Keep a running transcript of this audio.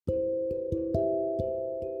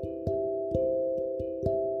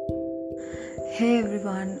Hey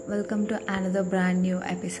everyone, welcome to another brand new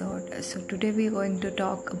episode. So, today we're going to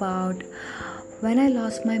talk about when I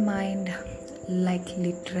lost my mind, like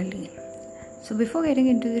literally. So, before getting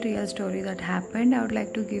into the real story that happened, I would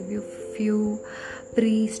like to give you few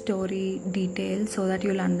pre-story details so that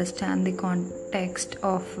you'll understand the context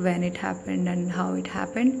of when it happened and how it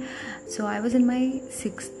happened. So, I was in my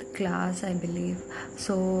 6th class, I believe.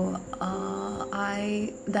 So,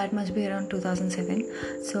 I that must be around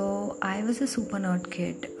 2007. So, I was a super nerd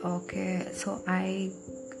kid. Okay, so I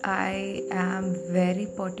am very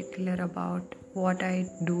particular about what I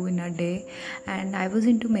do in a day, and I was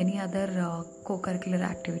into many other co-curricular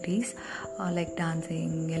activities like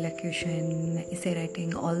dancing, elocution, essay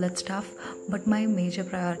writing, all that stuff. But my major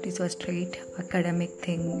priorities were straight academic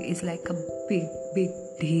thing is like a big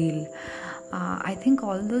deal. I think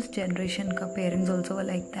all those generation parents also were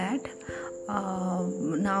like that.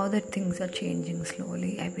 Now that things are changing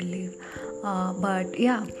slowly, I believe. But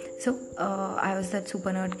yeah, so I was that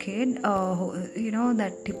super nerd kid,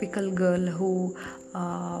 that typical girl who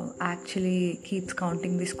actually keeps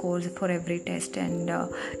counting the scores for every test and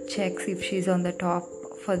checks if she's on the top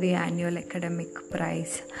for the annual academic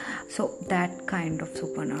prize. So that kind of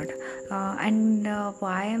super nerd. And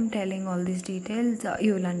why I'm telling all these details,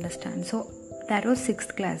 you will understand. So that was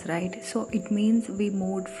 6th class, right? So it means we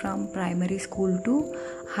moved from primary school to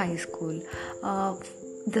high school.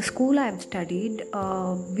 The school I've studied,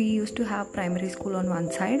 we used to have primary school on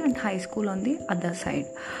one side and high school on the other side.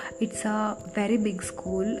 It's a very big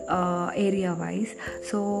school, area wise,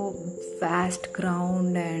 so vast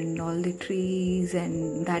ground and all the trees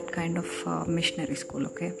and that kind of missionary school.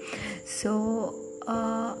 Okay, so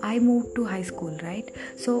I moved to high school, right?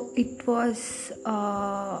 So it was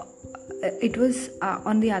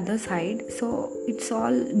on the other side, so it's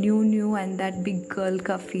all new and that big girl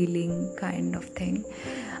ka feeling kind of thing.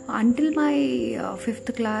 Until my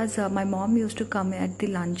 5th class, my mom used to come at the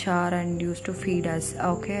lunch hour and used to feed us.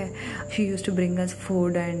 Okay, she used to bring us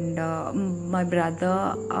food, and my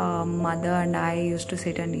brother, mother and I used to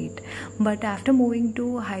sit and eat. But after moving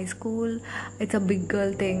to high school, it's a big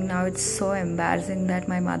girl thing. Now it's so embarrassing that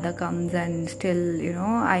my mother comes and still,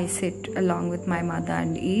 I sit along with my mother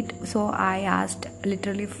and eat. So I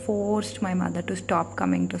literally forced my mother to stop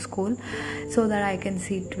coming to school so that I can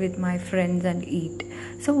sit with my friends and eat.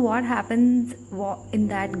 So what happens in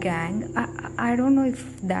that gang, I don't know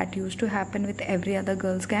if that used to happen with every other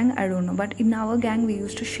girls gang, I don't know, but in our gang we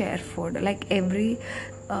used to share food. Like every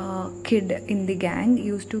kid in the gang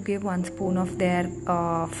used to give 1 spoon of their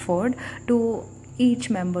food to each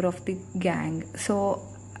member of the gang. So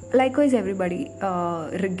likewise everybody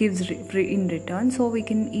gives in return, so we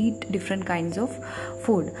can eat different kinds of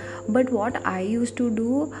food. But what I used to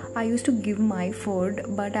do, I used to give my food,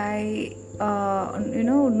 but I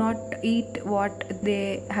not eat what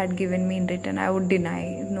they had given me in return. I would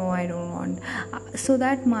deny, no, I don't want, so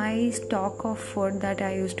that my stock of food that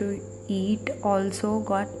I used to eat also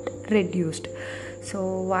got reduced.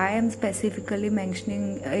 So why I'm specifically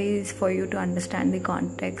mentioning is for you to understand the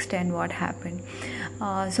context and what happened.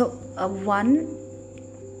 One,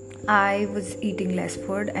 I was eating less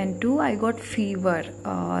food, and 2, I got fever.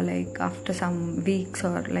 Like after some weeks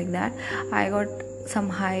or like that, I got some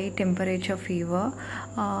high temperature fever.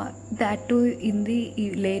 That too in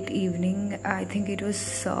the late evening. I think it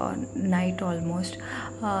was night almost.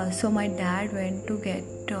 So my dad went to get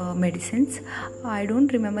medicines. I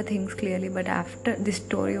don't remember things clearly, but after this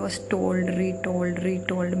story was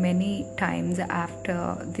retold many times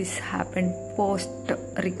after this happened, post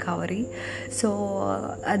recovery.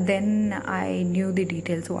 So then I knew the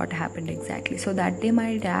details what happened exactly. So that day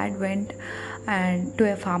my dad went and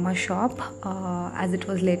to a pharma shop, as it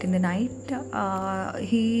was late in the night.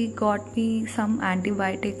 He got me some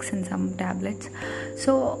antibiotics and some tablets.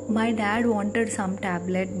 So my dad wanted some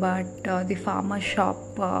tablet, but the pharma shop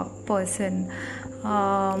person,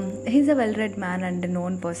 he's a well-read man and a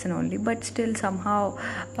known person only, but still somehow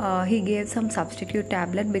he gave some substitute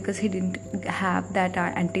tablet because he didn't have that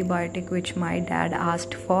antibiotic which my dad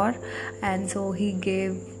asked for, and so he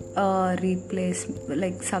gave replace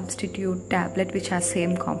like substitute tablet which has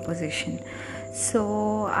same composition.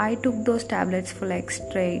 So I took those tablets for like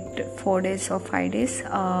straight 4 days or 5 days,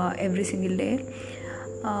 every single day.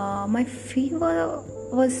 My fever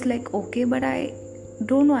was like okay, but I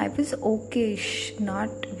don't know, I was okayish, not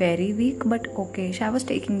very weak but okayish. I was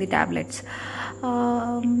taking the tablets.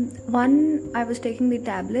 One, I was taking the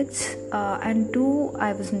tablets, and 2,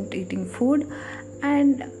 I wasn't eating food,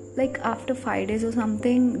 and like after 5 days or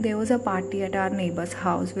something, there was a party at our neighbor's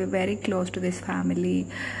house. We're very close to this family.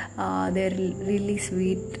 They're really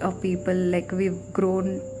sweet people. Like, we've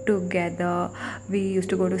grown together. We used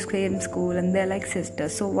to go to same school, and they're like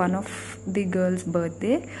sisters. So one of the girls'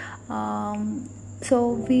 birthday,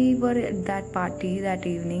 so we were at that party that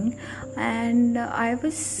evening, and I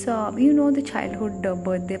was the childhood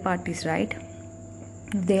birthday parties, right?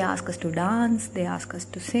 They ask us to dance, they ask us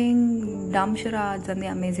to sing, dumb charades, and the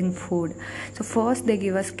amazing food. So first they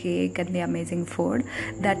give us cake and the amazing food.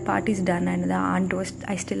 That party is done, and the aunt was,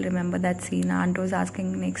 I still remember that scene. Aunt was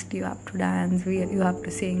asking, next you have to dance, you have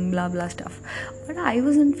to sing, blah blah stuff. But I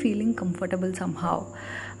wasn't feeling comfortable somehow.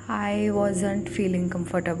 I wasn't feeling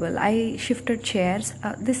comfortable. I shifted chairs.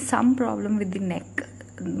 There's some problem with the neck.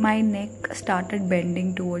 My neck started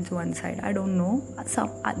bending towards one side. I don't know.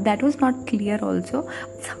 That was not clear also.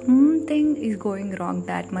 Something is going wrong,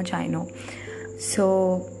 that much I know.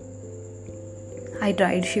 So I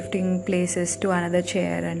tried shifting places to another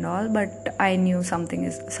chair and all, but I knew something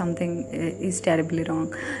is terribly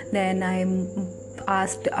wrong. Then I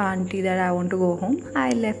asked auntie that I want to go home.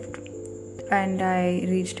 I left and I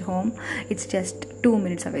reached home. It's just 2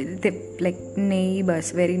 minutes away. They like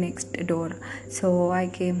neighbors, very next door. So I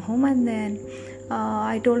came home, and then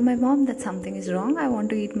I told my mom that something is wrong. I want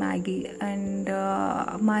to eat Maggie, and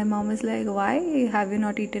my mom is like, "Why have you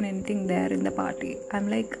not eaten anything there in the party?" I'm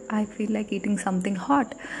like, I feel like eating something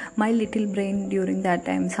hot. My little brain during that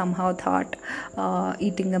time somehow thought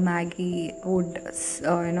eating a Maggie would,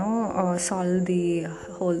 solve the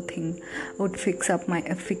whole thing, would fix up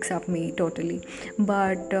me totally.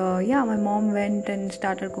 But my mom went and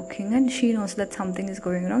started cooking, and she knows that something is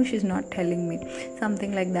going wrong. She's not telling me,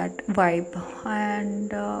 something like that vibe.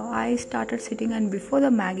 And I started sitting, and before the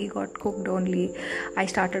Maggie got cooked only, I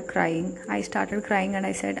started crying, and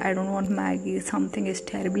I said, I don't want Maggie. Something is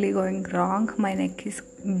terribly going wrong. My neck is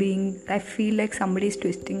I feel like somebody is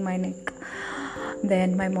twisting my neck.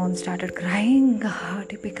 Then my mom started crying.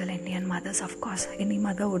 Typical Indian mothers, of course. Any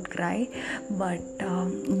mother would cry, but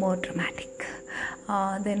more dramatic.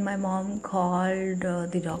 Then my mom called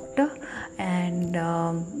the doctor, and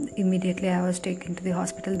immediately I was taken to the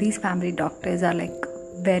hospital. These family doctors are like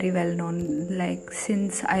very well known. Like,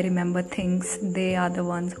 since I remember things, they are the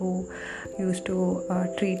ones who used to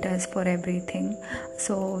treat us for everything.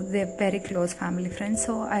 So they're very close family friends.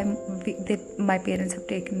 So my parents have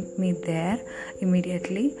taken me there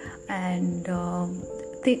immediately, and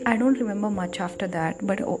I don't remember much after that,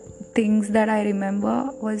 but things that I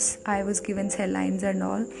remember was I was given salines and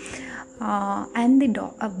all. And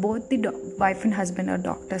both the wife and husband are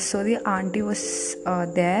doctors. So the auntie was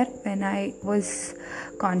there when I was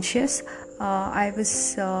conscious. I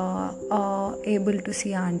was able to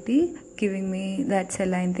see auntie giving me that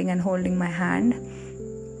saline thing and holding my hand.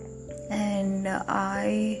 And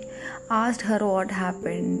I asked her what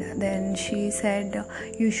happened. Then she said,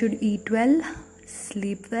 you should eat well,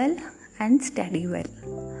 sleep well, and study well.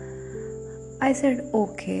 I said,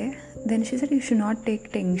 okay. Then she said, you should not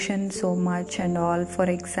take tension so much and all for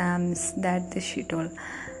exams. This she told.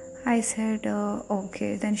 I said,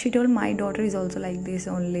 okay. Then she told, my daughter is also like this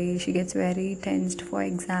only. She gets very tensed for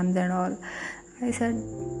exams and all. I said,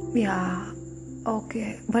 yeah,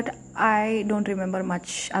 okay. But I don't remember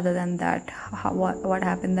much other than that. What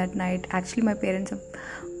happened that night. Actually, my parents have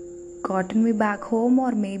gotten me back home,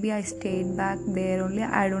 or maybe I stayed back there only.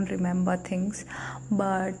 I don't remember things.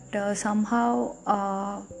 But somehow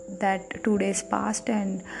that 2 days passed,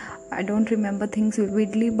 and I don't remember things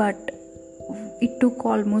vividly, but it took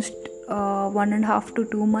almost 1.5 to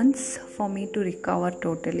 2 months for me to recover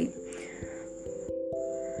totally.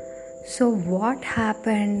 So what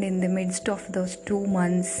happened in the midst of those 2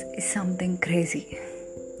 months is something crazy.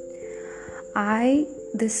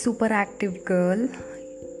 This super active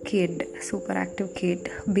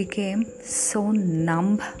kid became so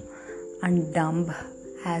numb and dumb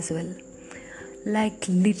as well. Like,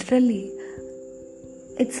 literally,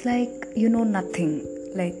 it's like you know nothing.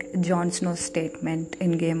 Like Jon Snow's statement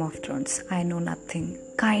in Game of Thrones, I know nothing.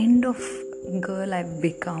 Kind of girl I've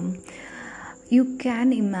become. You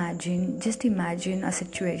can just imagine a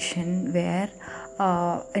situation where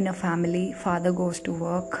in a family, father goes to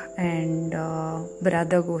work and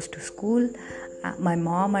brother goes to school. My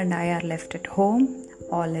mom and I are left at home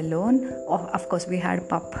all alone. Of course, we had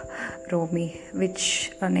pup Romy,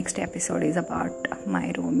 which next episode is about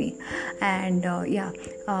my Romy. And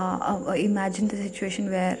imagine the situation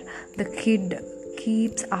where the kid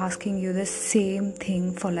keeps asking you the same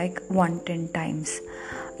thing for like 110 times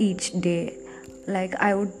each day. Like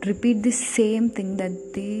I would repeat the same thing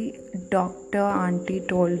that the doctor auntie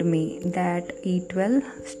told me, that eat well,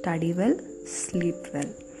 study well, sleep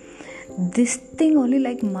well. This thing only,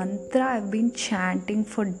 like mantra, I've been chanting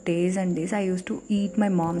for days and days. I used to eat my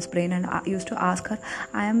mom's brain and I used to ask her,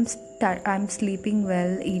 I'm sleeping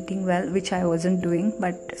well, eating well, which I wasn't doing,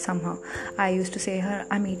 but somehow I used to say her,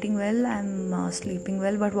 I'm eating well, I'm sleeping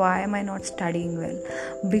well, but why am I not studying well?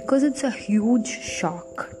 Because it's a huge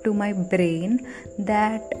shock to my brain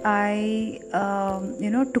that I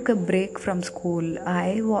took a break from school.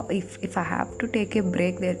 If I have to take a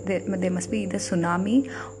break, there must be either tsunami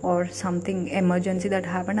or something emergency that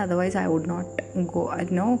happened. Otherwise I would not go. I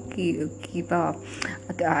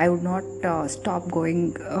would not stop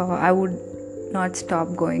going. I would not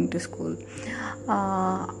stop going to school.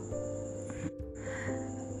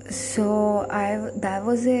 So that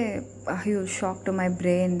was a huge shock to my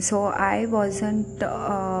brain. So I wasn't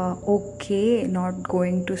okay not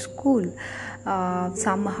going to school.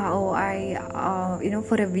 Somehow I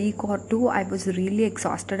for a week or two I was really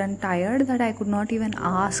exhausted and tired that I could not even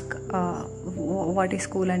ask what is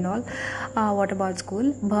school and all, what about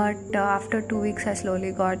school. But after 2 weeks I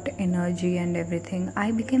slowly got energy and everything.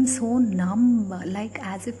 I became so numb, like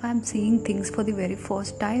as if I'm seeing things for the very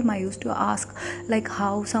first time. I used to ask, like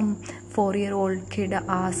how some 4-year-old kid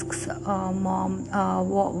asks mom,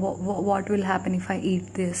 what will happen if I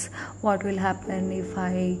eat this, what will happen if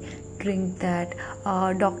I drink that.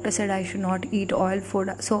 Doctor said I should not eat oil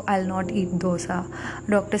food, so I'll not eat dosa.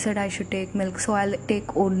 Doctor said I should take milk, so I'll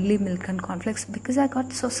take only milk and cornflakes, because I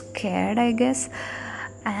got so scared, I guess.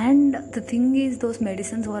 And the thing is, those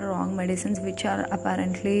medicines were wrong medicines, which are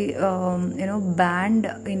apparently banned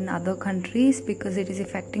in other countries because it is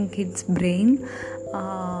affecting kids brains.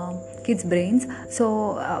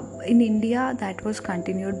 So in India that was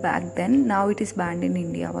continued back then. Now it is banned in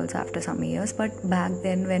India also after some years, but back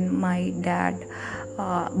then when my dad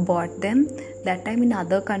bought them, that time in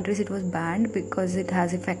other countries it was banned because it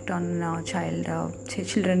has effect on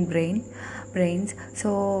children brains.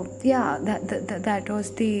 So yeah, that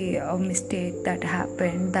was the mistake that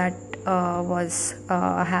happened, that was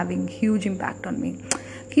having huge impact on me.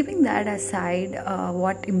 Keeping that aside,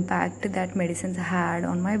 what impact that medicines had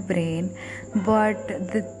on my brain, but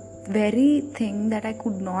the very thing that I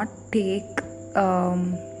could not take,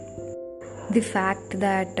 the fact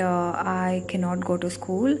that I cannot go to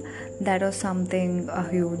school, that was something, a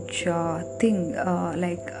huge thing.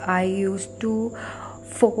 Like I used to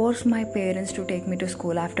force my parents to take me to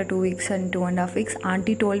school. After 2 weeks and 2.5 weeks,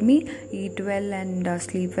 auntie told me, eat well and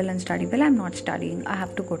sleep well and study well. I'm not studying, I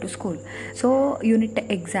have to go to school. So unit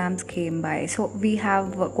exams came by. So we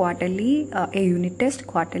have quarterly a unit test,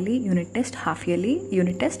 quarterly unit test, half yearly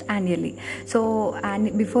unit test, annually. So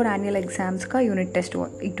and before annual exams ka unit test,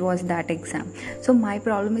 it was that exam. So my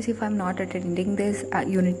problem is, if I'm not attending this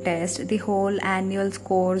unit test, the whole annual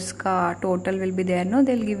scores ka total will be there. No,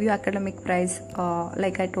 they'll give you academic prize,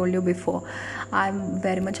 like I told you before. I'm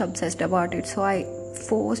very much obsessed about it. So I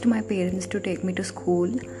forced my parents to take me to school,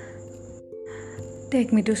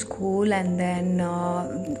 and then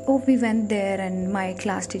we went there, and my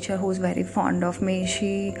class teacher, who's very fond of me,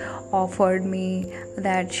 she offered me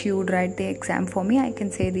that she would write the exam for me. I can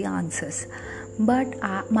say the answers, but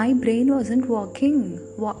my brain wasn't working.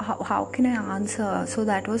 How can I answer? So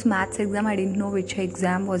that was maths exam. I didn't know which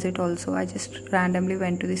exam was it also. I just randomly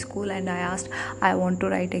went to the school and I asked, I want to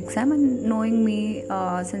write exam, and knowing me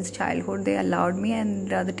since childhood, they allowed me, and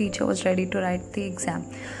the teacher was ready to write the exam.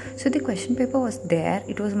 So the question paper was there.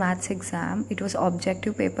 It was maths exam. It was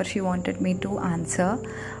objective paper. She wanted me to answer.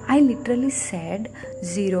 I literally said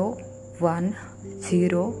 0, 1,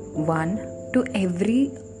 0, 1 to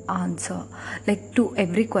every answer. Like to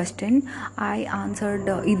every question I answered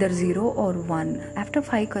either 0 or 1. After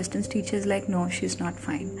 5 questions, teacher's like, no, she's not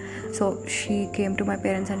fine. So she came to my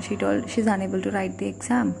parents and she told, she's unable to write the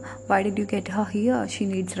exam. Why did you get her here? She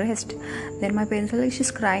needs rest. Then my parents were like,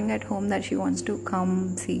 she's crying at home that she wants to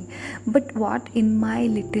come see. But what in my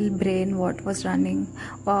little brain, what was running,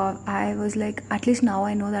 I was like, at least now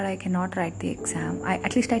I know that I cannot write the exam.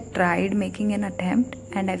 At least I tried making an attempt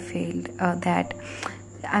and I failed. That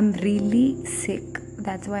I'm really sick,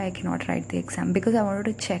 that's why I cannot write the exam, because I wanted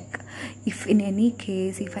to check if in any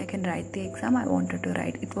case, if I can write the exam, I wanted to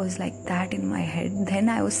write. It was like that in my head. Then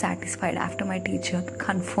I was satisfied after my teacher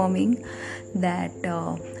confirming that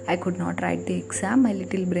I could not write the exam. My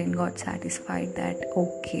little brain got satisfied that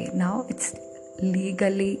okay, now it's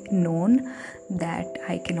legally known that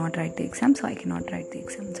I cannot write the exam, so I cannot write the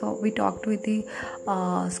exam. So we talked with the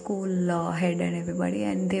school head and everybody,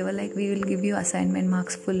 and they were like, we will give you assignment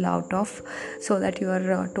marks full out of, so that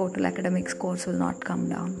your total academic scores will not come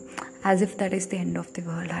down. As if that is the end of the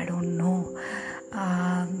world. I don't know.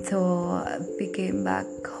 So we came back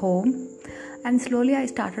home, and slowly I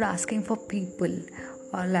started asking for people,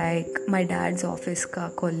 like my dad's office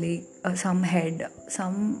colleague, some head,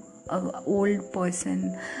 some old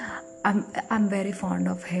person. I'm very fond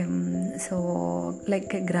of him, so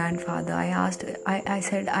like a grandfather. I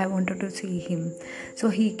said I wanted to see him, so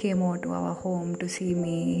he came over to our home to see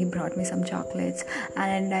me. He brought me some chocolates,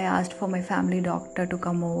 and I asked for my family doctor to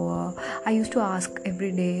come over. I used to ask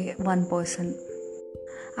every day one person.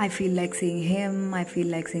 I feel like seeing him, I feel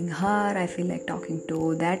like seeing her, I feel like talking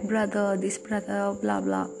to that brother, this brother, blah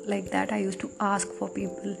blah, like that. I used to ask for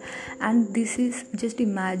people, and this is, just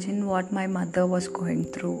imagine what my mother was going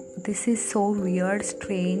through. This is so weird,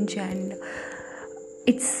 strange, and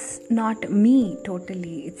it's not me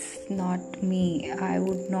totally. It's not me. I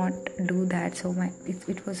would not do that. So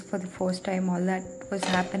it was for the first time all that was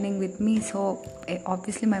happening with me. So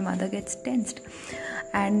obviously my mother gets tensed,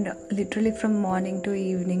 and literally from morning to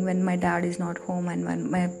evening, when my dad is not home and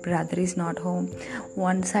when my brother is not home,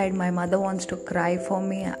 one side my mother wants to cry for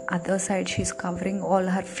me, other side she's covering all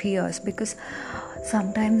her fears, because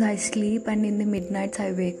sometimes I sleep and in the midnights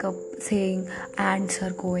I wake up saying, ants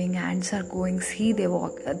are going, see they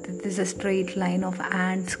walk, there's a straight line of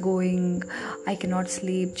ants going, I cannot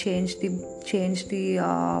sleep, change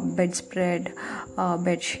the bedspread,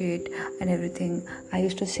 bed sheet and everything. I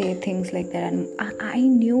used to say things like that, and I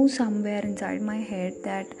knew somewhere inside my head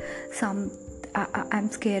that I'm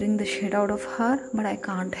scaring the shit out of her, but I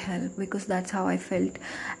can't help, because that's how I felt.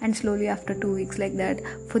 And slowly after 2 weeks like that,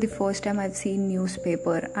 for the first time I've seen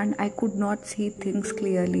newspaper, and I could not see things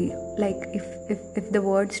clearly. Like if the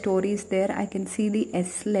word story is there, I can see the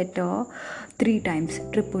S letter 3 times,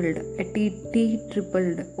 tripled, a T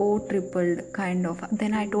tripled, O tripled, kind of.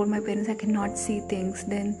 Then I told my parents I cannot see things.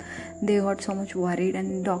 Then they got so much worried,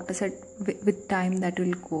 and doctor said with time that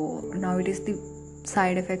will go. Now it is the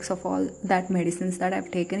side effects of all that medicines that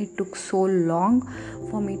I've taken. It took so long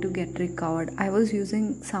for me to get recovered. I was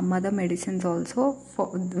using some other medicines also, for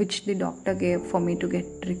which the doctor gave for me to get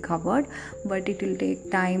recovered, but it will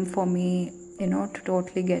take time for me, to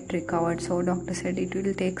totally get recovered. So doctor said it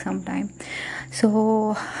will take some time.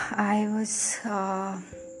 So I was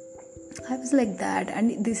like that,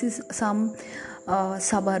 and this is some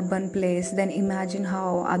suburban place. Then imagine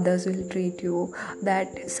how others will treat you,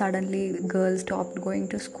 that suddenly girls stopped going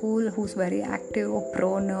to school, who's very active,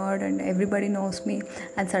 pro nerd, and everybody knows me,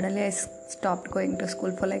 and suddenly I stopped going to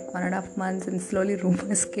school for like 1.5 months, and slowly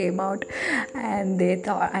rumors came out, and they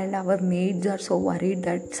thought, and our maids are so worried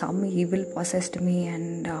that some evil possessed me,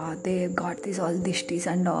 and they got this all dishtis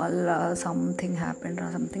and all, something happened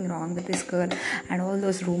or something wrong with this girl, and all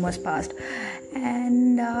those rumors passed,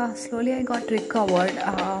 and slowly I got recovered.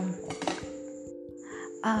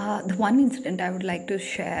 The one incident I would like to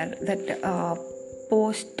share, that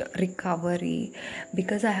post recovery,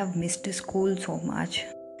 because I have missed school so much.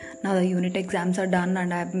 Now the unit exams are done,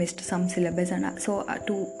 and I have missed some syllabus, and so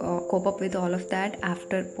to cope up with all of that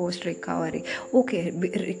after post recovery. Okay,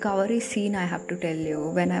 recovery scene, I have to tell you,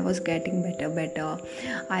 when I was getting better,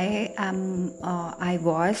 I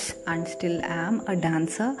was and still am a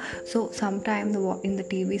dancer. So sometime in the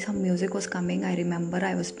TV some music was coming. I remember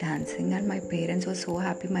I was dancing, and my parents were so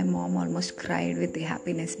happy. My mom almost cried with the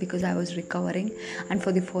happiness, because I was recovering, and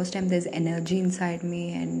for the first time there's energy inside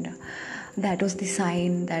me, and that was the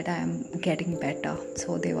sign that I am getting better.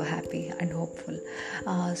 So they were happy and hopeful.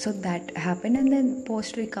 So that happened, and then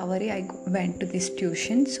post recovery I went to this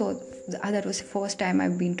tuition. So that was the first time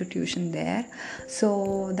I've been to tuition there.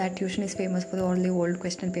 So that tuition is famous for all the old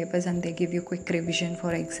question papers, and they give you quick revision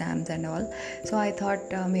for exams and all. So I thought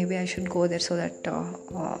maybe I should go there, so that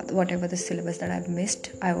whatever the syllabus that I've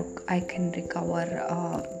missed, I can recover.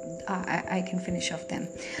 I can finish off them.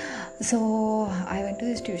 So I went to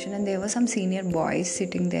this tuition, and there were some senior boys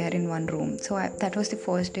sitting there in one room. So that was the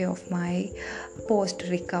first day of my post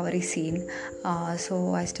recovery scene.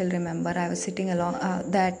 So I still remember I was sitting along.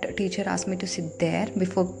 That teacher asked me to sit there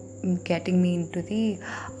before getting me into the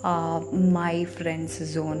my friends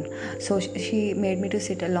zone. So she made me to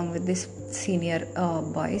sit along with this senior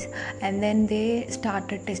boys, and then they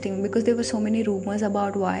started testing, because there were so many rumors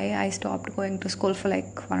about why I stopped going to school for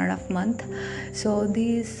like 1.5 months. So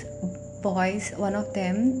these boys, one of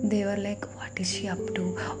them, they were like, what is she up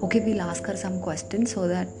to? Okay, we'll ask her some questions so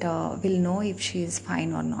that we'll know if she is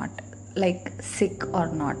fine or not. like sick or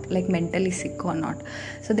not, like mentally sick or not.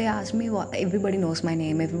 So they asked me, what, everybody knows my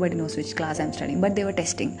name, everybody knows which class I'm studying, but they were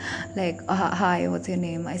testing, like, hi, what's your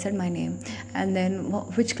name? I said my name. And then,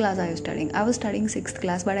 which class are you studying? I was studying 6th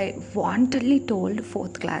class, but I wantedly told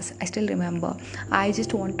 4th class. I still remember. I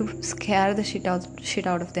just want to scare the shit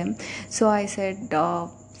out of them. So I said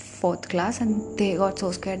 4th class, and they got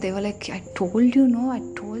so scared. They were like, I told you no,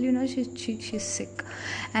 she's sick.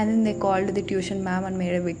 And then they called the tuition ma'am and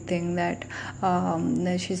made a big thing that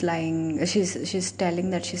she's lying, she's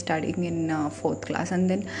telling that she's studying in 4th class. And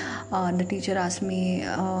then the teacher asked me,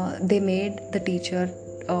 they made the teacher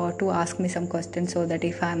to ask me some questions, so that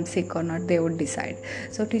if I'm sick or not, they would decide.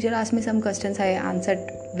 So teacher asked me some questions. I answered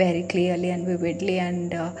very clearly and vividly,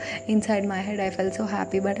 and inside my head I felt so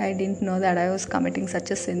happy, but I didn't know that I was committing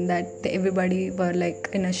such a sin that everybody were like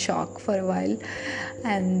in a shock for a while.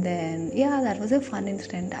 And then that was a fun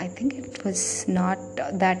incident. I think it was not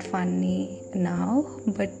that funny now,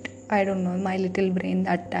 but I don't know, my little brain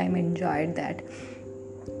that time enjoyed that.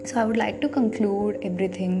 So I would like to conclude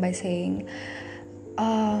everything by saying,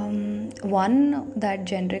 one, that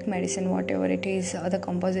generic medicine, whatever it is, the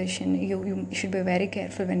composition, you should be very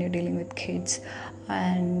careful when you're dealing with kids,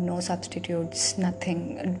 and no substitutes,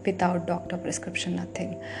 nothing without doctor prescription,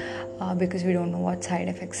 nothing, because we don't know what side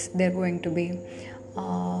effects they're going to be.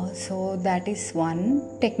 So that is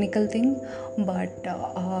one technical thing, but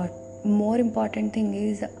more important thing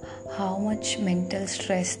is how much mental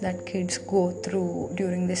stress that kids go through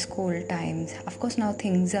during the school times. Of course, now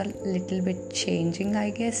things are little bit changing, I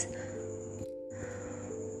guess,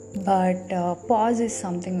 but pause is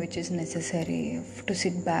something which is necessary to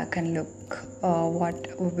sit back and look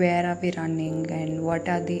where are we running, and what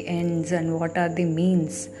are the ends and what are the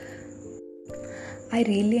means. I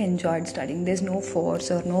really enjoyed studying. There's no force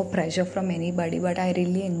or no pressure from anybody, but I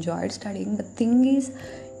really enjoyed studying. The thing is,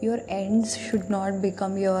 your ends should not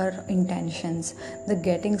become your intentions. The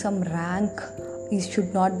getting some rank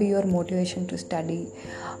should not be your motivation to study.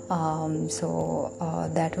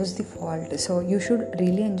 That was the fault. So you should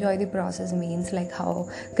really enjoy the process, means like how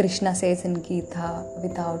Krishna says in Gita,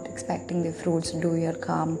 without expecting the fruits, do your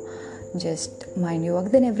calm, just mind your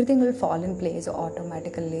work, then everything will fall in place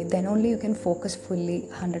automatically. Then only you can focus fully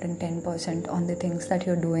 110% on the things that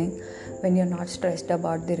you're doing when you're not stressed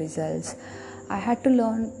about the results. I had to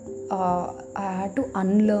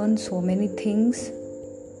unlearn so many things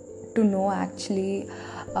to know actually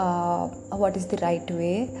what is the right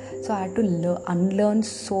way. So I had to unlearn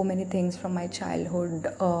so many things from my childhood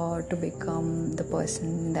to become the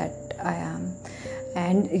person that I am.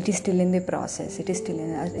 And it is still in the process. It is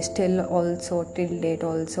still also till date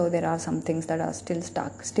also there are some things that are still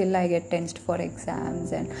stuck. Still I get tensed for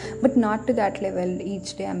exams, but not to that level.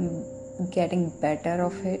 Each day I'm getting better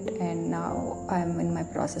of it, and now I'm in my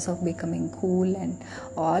process of becoming cool and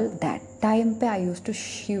all. That time I used to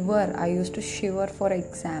shiver for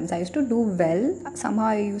exams. I used to do well. Somehow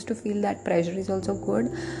I used to feel that pressure is also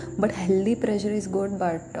good, but healthy pressure is good,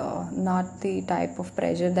 but not the type of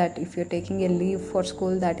pressure that if you're taking a leave for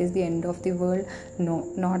school, that is the end of the world.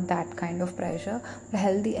 No, not that kind of pressure.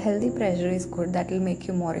 Healthy pressure is good. That will make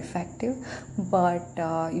you more effective, but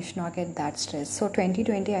you should not get that stressed. So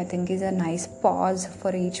 2020 I think is a nice pause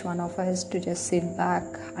for each one of us to just sit back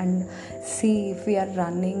and see if we are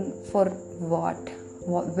running for what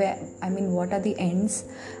are the ends,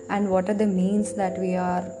 and what are the means that we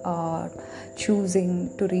are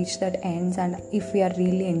choosing to reach that ends, and if we are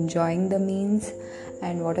really enjoying the means,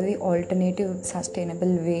 and what are the alternative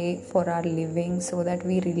sustainable way for our living, so that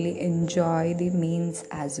we really enjoy the means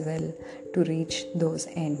as well to reach those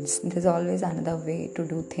ends. There's always another way to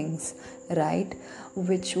do things, right,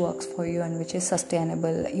 which works for you and which is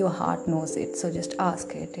sustainable. Your heart knows it, so just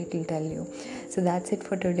ask it will tell you. So that's it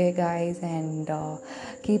for today, guys, and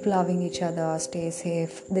keep loving each other, stay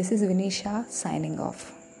safe. This is Vinisha signing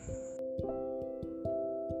off.